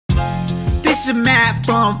This is Matt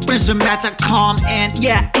from friendswithmatt.com, and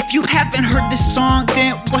yeah, if you haven't heard this song,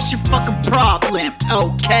 then what's your fucking problem?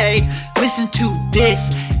 Okay, listen to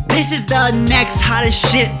this. This is the next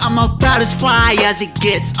hottest shit. I'm about as fly as it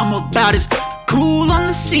gets. I'm about as cool on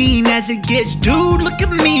the scene as it gets. Dude, look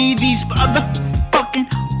at me. These other fucking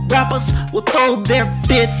rappers will throw their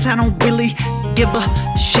fits. I don't really give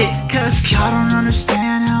a shit, cause y'all don't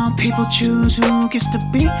understand how people choose who gets to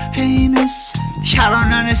be famous. Y'all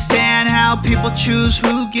don't understand how people choose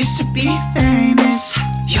who gets to be famous.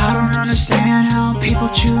 Y'all don't understand how people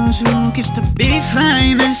choose who gets to be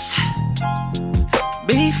famous.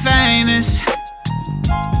 Be famous.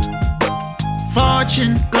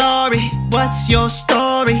 Fortune, glory, what's your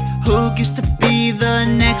story? Who gets to be the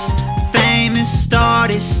next famous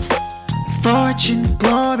artist? Fortune,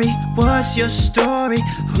 glory, what's your story?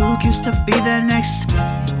 Who gets to be the next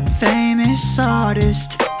famous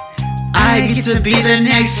artist? I get to be the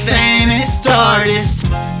next famous artist.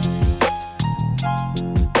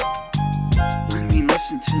 I mean,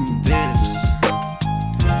 listen to this.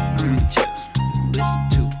 I mean, just listen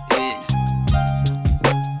to it.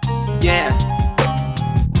 Yeah.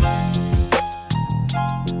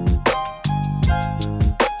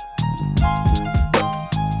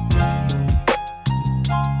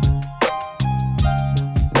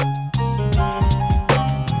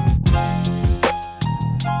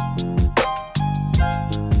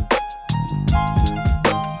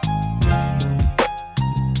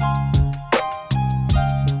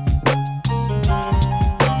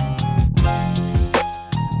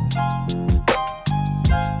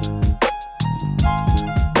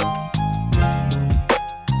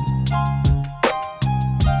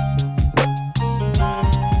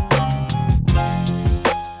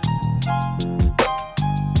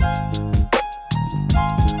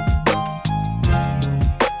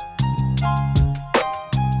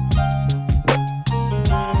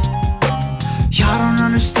 Y'all don't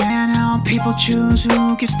understand how people choose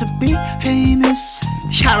who gets to be famous.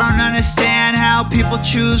 Y'all don't understand how people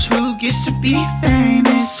choose who gets to be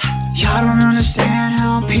famous. Y'all don't understand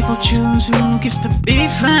how people choose who gets to be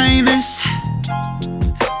famous.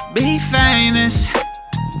 Be famous.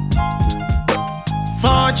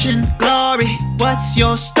 Fortune, glory, what's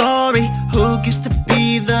your story? Who gets to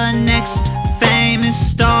be the next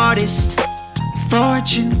famous artist?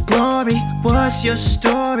 Fortune, glory, what's your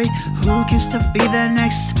story? Who gets to be the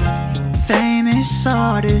next famous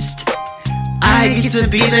artist? I get to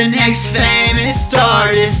be the next famous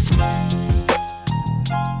artist.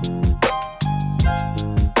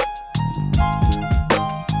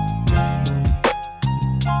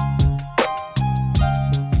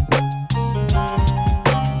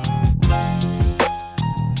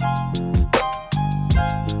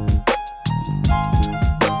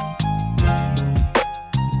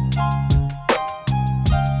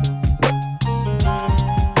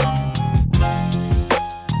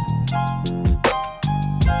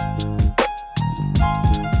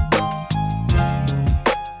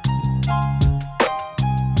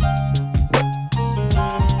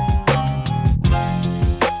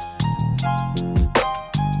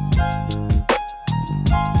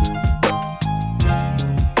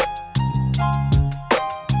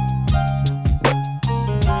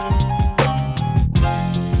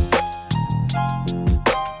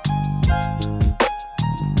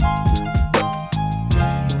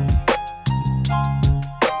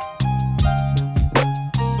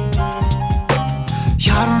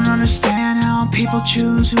 Y'all don't understand how people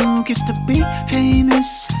choose who gets to be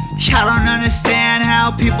famous. Y'all don't understand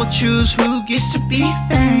how people choose who gets to be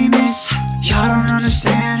famous. Y'all don't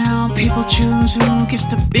understand how people choose who gets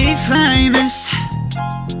to be famous.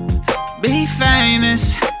 Be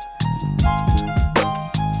famous.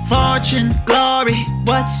 Fortune, glory,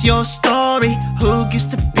 what's your story? Who gets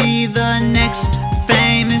to be the next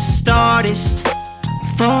famous artist?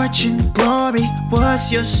 Fortune, glory,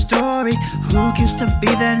 what's your story? Who gets to be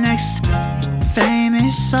the next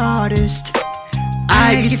famous artist?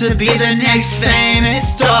 I get to be the next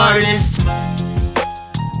famous artist.